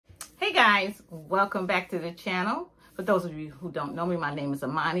Hey guys, welcome back to the channel. For those of you who don't know me, my name is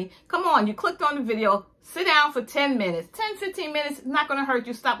Armani. Come on, you clicked on the video, sit down for 10 minutes, 10-15 minutes, it's not gonna hurt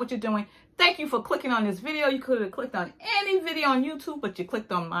you. Stop what you're doing. Thank you for clicking on this video. You could have clicked on any video on YouTube, but you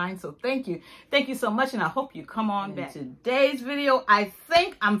clicked on mine, so thank you. Thank you so much, and I hope you come on back. In today's video, I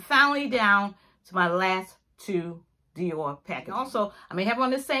think I'm finally down to my last two Dior packages. Also, I may have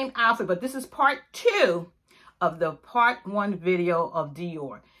on the same outfit, but this is part 2 of the part 1 video of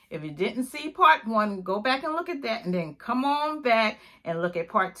Dior. If you didn't see part 1, go back and look at that, and then come on back and look at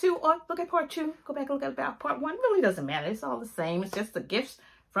part 2, or look at part 2, go back and look at about part 1. It really doesn't matter. It's all the same. It's just the gifts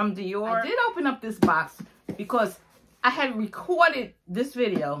from Dior. I did open up this box because I had recorded this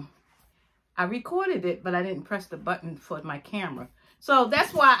video. I recorded it, but I didn't press the button for my camera. So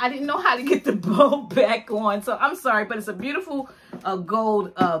that's why I didn't know how to get the bow back on. So I'm sorry, but it's a beautiful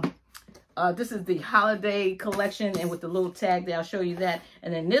gold this is the holiday collection, and with the little tag there, I'll show you that.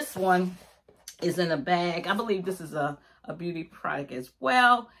 And then this one is in a bag. I believe this is a beauty product as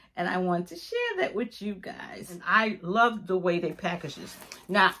well, and I want to share that with you guys. And I love the way they package this.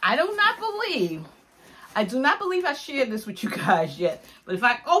 Now, I do not believe I shared this with you guys yet, but if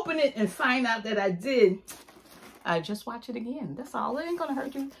I open it and find out that I did, I just watch it again. That's all. It ain't gonna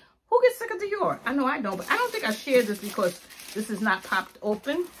hurt you. Who gets sick of Dior? I know I don't, but I don't think I shared this because this is not popped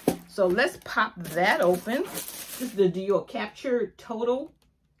open. So let's pop that open. This is the Dior Capture Total.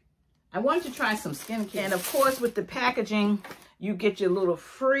 I wanted to try some skincare. And of course, with the packaging, you get your little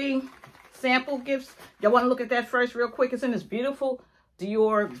free sample gifts. Y'all want to look at that first real quick? It's in this beautiful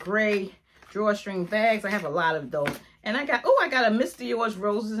Dior gray drawstring bags. I have a lot of those. And I got a Miss Dior's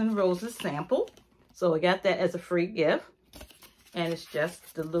Roses and Roses sample. So I got that as a free gift. And it's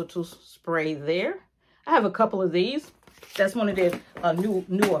just the little spray there. I have a couple of these. That's one of their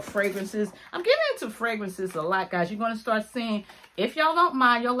newer fragrances. I'm getting into fragrances a lot, guys. You're going to start seeing, if y'all don't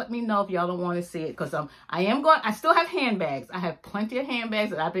mind, y'all let me know if y'all don't want to see it. Because I still have handbags. I have plenty of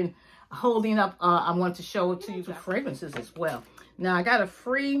handbags that I've been holding up. I want to show it to you, to fragrances as well. Now, I got a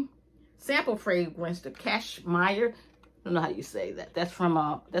free sample fragrance, the Cashmere. I don't know how you say that. That's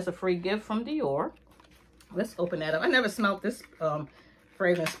from that's a free gift from Dior. Let's open that up. I never smelled this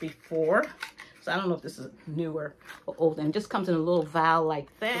fragrance before, so I don't know if this is newer or old. And it just comes in a little vial like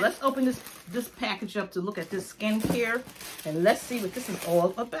that. So let's open this package up to look at this skincare, and let's see what this is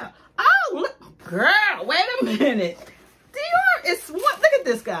all about. Oh, look, girl, wait a minute. Dior is what? Look at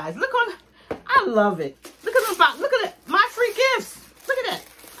this, guys. Look on. I love it. Look at it. My free gifts. Look at that.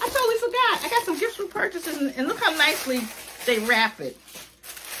 I totally forgot. I got some gifts from purchases, and look how nicely they wrap it.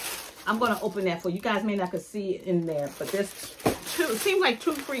 I'm going to open that for you. You guys may not could see it in there, but there's two, it seems like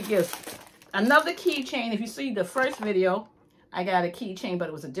 2 free gifts. Another keychain. If you see the first video, I got a keychain, but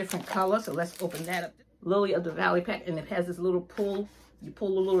it was a different color. So let's open that up. Lily of the Valley pack, and it has this little pull. You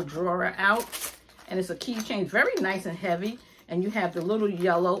pull the little drawer out, and it's a keychain. Very nice and heavy. And you have the little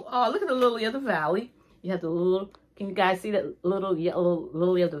yellow. Oh, look at the Lily of the Valley. You have the little, can you guys see that little yellow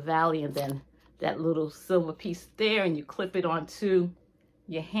Lily of the Valley, and then that little silver piece there, and you clip it onto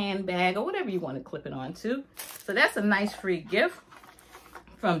your handbag or whatever you want to clip it onto. So that's a nice free gift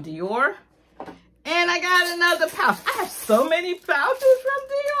from Dior. And I got another pouch. I have so many pouches from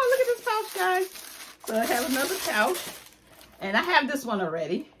Dior. Look at this pouch, guys. So I have another pouch, and I have this one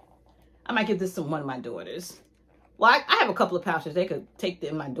already. I might give this to one of my daughters. Well, I have a couple of pouches. They could take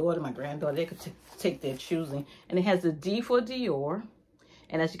them, my daughter, my granddaughter, they could take their choosing. And it has the D for Dior.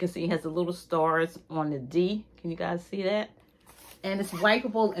 And as you can see, it has the little stars on the D. Can you guys see that? And it's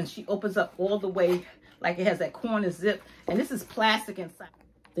wipeable, and she opens up all the way, like it has that corner zip. And this is plastic inside.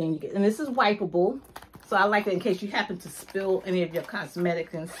 Then you get, and this is wipeable. So I like that in case you happen to spill any of your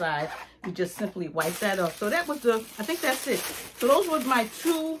cosmetics inside, you just simply wipe that off. So that was I think that's it. So those were my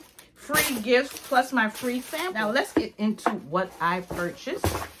 2 free gifts plus my free sample. Now let's get into what I purchased.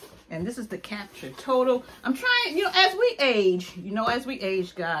 And this is the Capture Total. I'm trying, as we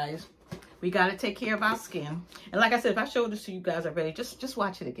age, guys, we got to take care of our skin. And like I said, if I showed this to you guys already, just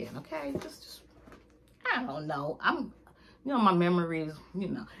watch it again, okay? Just I don't know. My memories,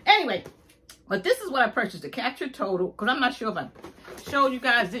 Anyway, but this is what I purchased, the Capture Total, because I'm not sure if I showed you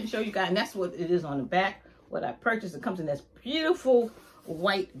guys, didn't show you guys, and that's what it is on the back, what I purchased. It comes in this beautiful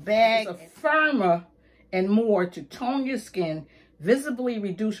white bag. It's a firmer and more to tone your skin, visibly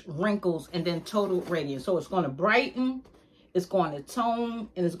reduce wrinkles, and then total radiance. So it's going to brighten, it's going to tone,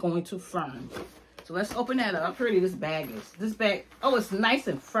 and it's going to firm. So let's open that up. How pretty this bag is. This bag, oh, it's nice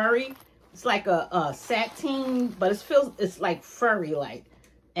and furry. It's like a sateen, but it's like furry like.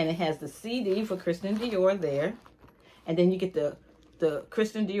 And it has the CD for Christian Dior there. And then you get the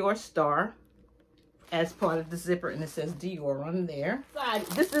Christian Dior star as part of the zipper, and it says Dior on there.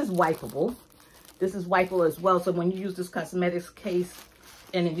 This is wipeable. This is wipeable as well. So when you use this cosmetics case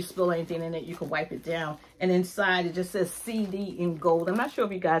and then you spill anything in it, you can wipe it down. And inside it just says CD in gold. I'm not sure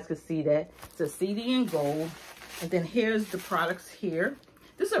if you guys can see that. It says CD in gold. And then here's the products here.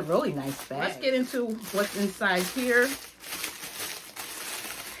 This is a really nice bag. Let's get into what's inside here.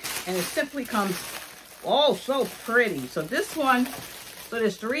 And it simply comes, oh, so pretty. So this one, so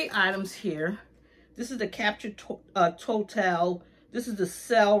there's 3 items here. This is the Capture Totale. This is the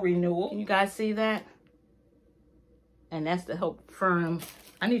Cell Renewal. Can you guys see that? And that's to help firm.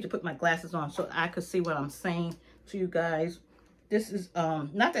 I need to put my glasses on so I could see what I'm saying to you guys. This is,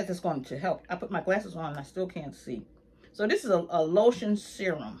 not that that's going to help. I put my glasses on and I still can't see. So this is a lotion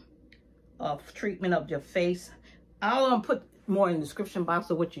serum of treatment of your face. I'll put more in the description box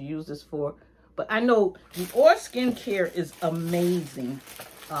of what you use this for. But I know Dior skincare is amazing.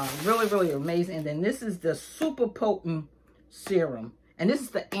 Really, really amazing. And then this is the super potent serum. And this is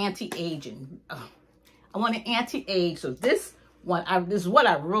the anti-aging. I want an anti-age. So this one, this is what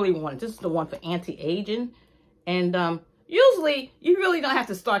I really want. This is the one for anti-aging. And usually, you really don't have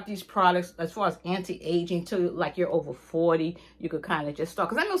to start these products as far as anti-aging till like you're over 40. You could kind of just start.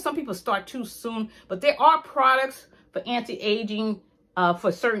 Because I know some people start too soon. But there are products for anti-aging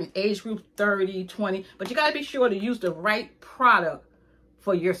for certain age groups, 30, 20. But you got to be sure to use the right product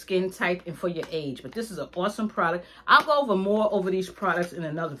for your skin type and for your age. But this is an awesome product. I'll go over more over these products in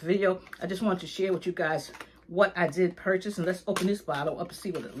another video. I just wanted to share with you guys what I did purchase. And let's open this bottle up and see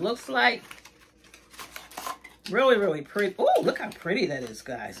what it looks like. Really, really pretty. Oh, look how pretty that is,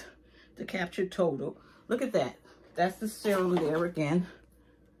 guys. The Capture Total. Look at that. That's the serum there again.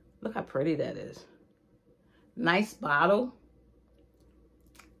 Look how pretty that is. Nice bottle.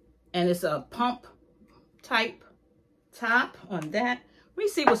 And it's a pump type top on that. Let me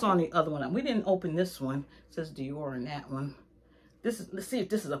see what's on the other one. We didn't open this one. It says Dior in that one. This is, let's see if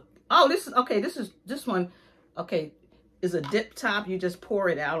this is a, oh, this is, okay, this one, okay, is a dip top. You just pour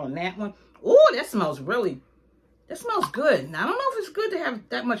it out on that one. Oh, that smells really, that smells good. Now, I don't know if it's good to have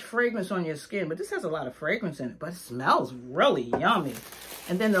that much fragrance on your skin, but this has a lot of fragrance in it, but it smells really yummy.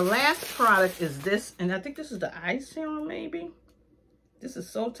 And then the last product is this, and I think this is the eye serum, maybe. This is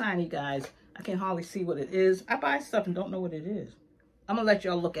so tiny, guys. I can hardly see what it is. I buy stuff and don't know what it is. I'm going to let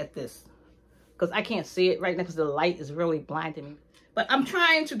y'all look at this because I can't see it right now because the light is really blinding me. But I'm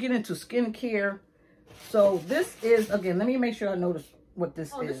trying to get into skincare. So this is, again, let me make sure I notice what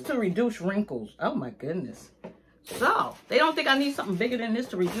this is. This is to reduce wrinkles. Oh, my goodness. So, they don't think I need something bigger than this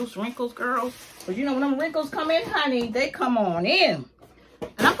to reduce wrinkles, girls. But you know, when them wrinkles come in, honey, they come on in.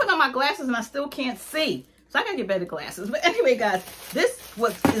 And I'm putting on my glasses and I still can't see. So I gotta get better glasses. But anyway, guys, this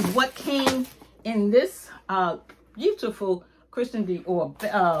is what came in this beautiful Christian Dior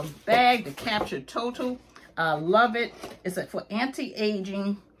bag, the Capture Total. I love it. It's for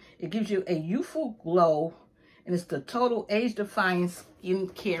anti-aging. It gives you a youthful glow. And it's the total age-defying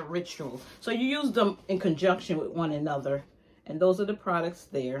skincare ritual. So you use them in conjunction with one another. And those are the products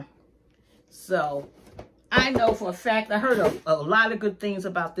there. So I know for a fact, I heard a lot of good things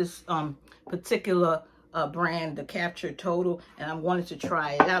about this particular brand, the Capture Total, and I wanted to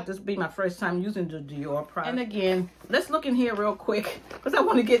try it out. This will be my first time using the Dior product. And again, let's look in here real quick because I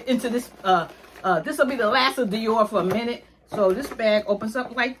want to get into this. This will be the last of Dior for a minute. So this bag opens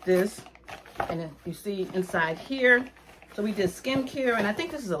up like this, and then you see inside here. So we did skincare, and I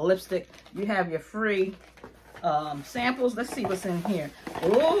think this is a lipstick. You have your free samples. Let's see what's in here.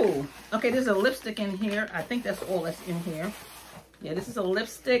 Oh, okay, there's a lipstick in here. I think that's all that's in here. Yeah, this is a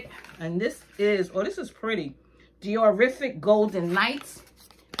lipstick, and this is, oh, this is pretty. Diorific Golden Nights.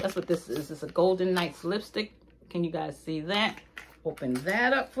 That's what this is. It's a Golden Nights lipstick. Can you guys see that? Open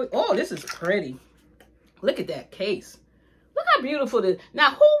that up for, oh, this is pretty. Look at that case. Look how beautiful this is. Now,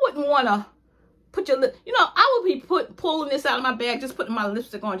 who wouldn't want to put your lip, you know, I would be pulling this out of my bag, just putting my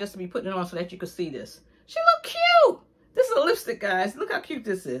lipstick on, just to be putting it on so that you could see this. She look cute. This is a lipstick, guys. Look how cute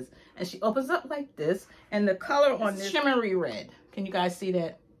this is. And she opens up like this, and the color on this shimmery red. Can you guys see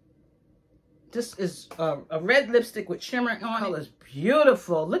that? This is a red lipstick with shimmer on it. It's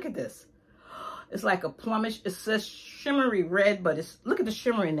beautiful. Look at this. It's like a plumish. It says shimmery red, but it's, look at the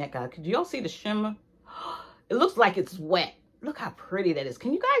shimmer in that, guy. Could y'all see the shimmer? It looks like it's wet. Look how pretty that is.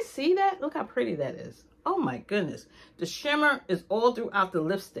 Can you guys see that? Look how pretty that is. Oh my goodness. The shimmer is all throughout the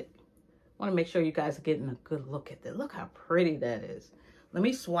lipstick. I want to make sure you guys are getting a good look at that. Look how pretty that is. Let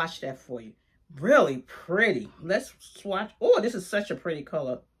me swatch that for you. Really pretty. Let's swatch. Oh, this is such a pretty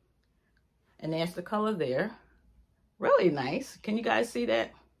color. And there's the color there. Really nice. Can you guys see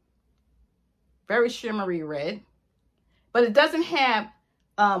that? Very shimmery red. But it doesn't have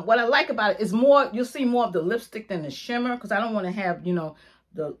what I like about it is more, you'll see more of the lipstick than the shimmer, because I don't want to have, you know,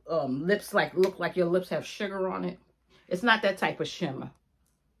 the lips like look like your lips have sugar on it. It's not that type of shimmer.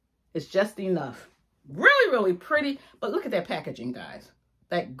 It's just enough. Really, really pretty. But look at that packaging, guys.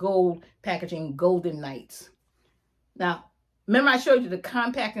 That gold packaging, Golden Nights. Now, remember I showed you the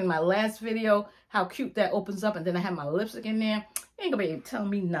compact in my last video, how cute that opens up, and then I have my lipstick in there. You ain't gonna be able to tell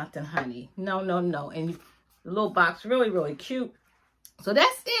me nothing, honey. No, no, no. And the little box, really, really cute. So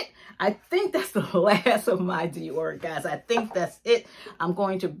that's it. I think that's the last of my Dior, guys. I think that's it. I'm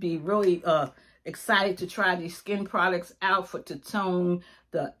going to be really excited to try these skin products out to tone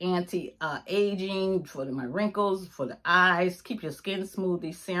the anti-aging, for my wrinkles, for the eyes, keep your skin smooth,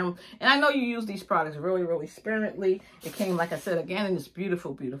 these serum. And I know you use these products really, really sparingly. It came, like I said, again, in this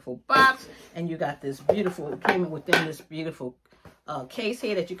beautiful, beautiful box. And you got this beautiful, it came within this beautiful case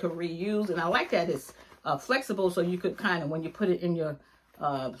here that you could reuse. And I like that it's flexible, so you could kind of, when you put it in your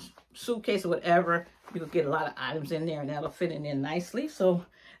suitcase or whatever, you could get a lot of items in there, and that'll fit in there nicely. So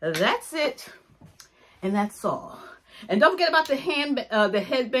that's it, and that's all. And don't forget about the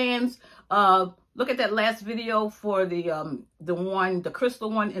headbands. Look at that last video for the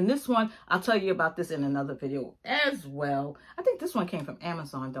crystal one, and this one I'll tell you about this in another video as well. I think this one came from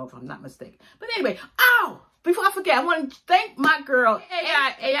Amazon, though, if I'm not mistaken. But anyway, before I forget, I want to thank my girl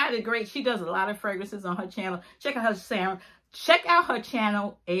AI the Great. She does a lot of fragrances on her channel. Check out her serum. Check out her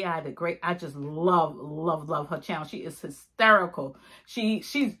channel, AI the Great. I just love, love, love her channel. She is hysterical.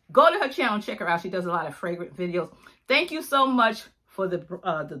 She's go to her channel and check her out. She does a lot of fragrant videos. Thank you so much for the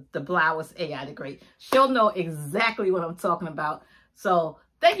blouse, AI the Great. She'll know exactly what I'm talking about. So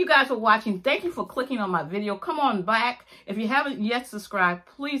thank you guys for watching. Thank you for clicking on my video. Come on back. If you haven't yet subscribed,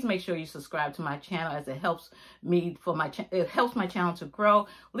 please make sure you subscribe to my channel, as it helps me it helps my channel to grow.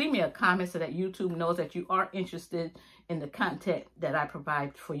 Leave me a comment so that YouTube knows that you are interested in the content that I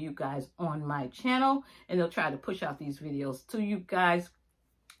provide for you guys on my channel, and they'll try to push out these videos to you guys.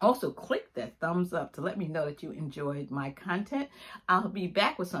 Also, click that thumbs up to let me know that you enjoyed my content. I'll be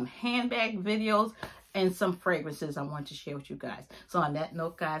back with some handbag videos and some fragrances I want to share with you guys. So on that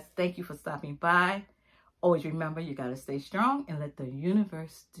note, guys, thank you for stopping by. Always remember, you got to stay strong and let the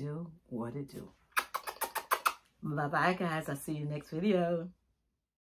universe do what it do. Bye-bye, guys. I'll see you next video.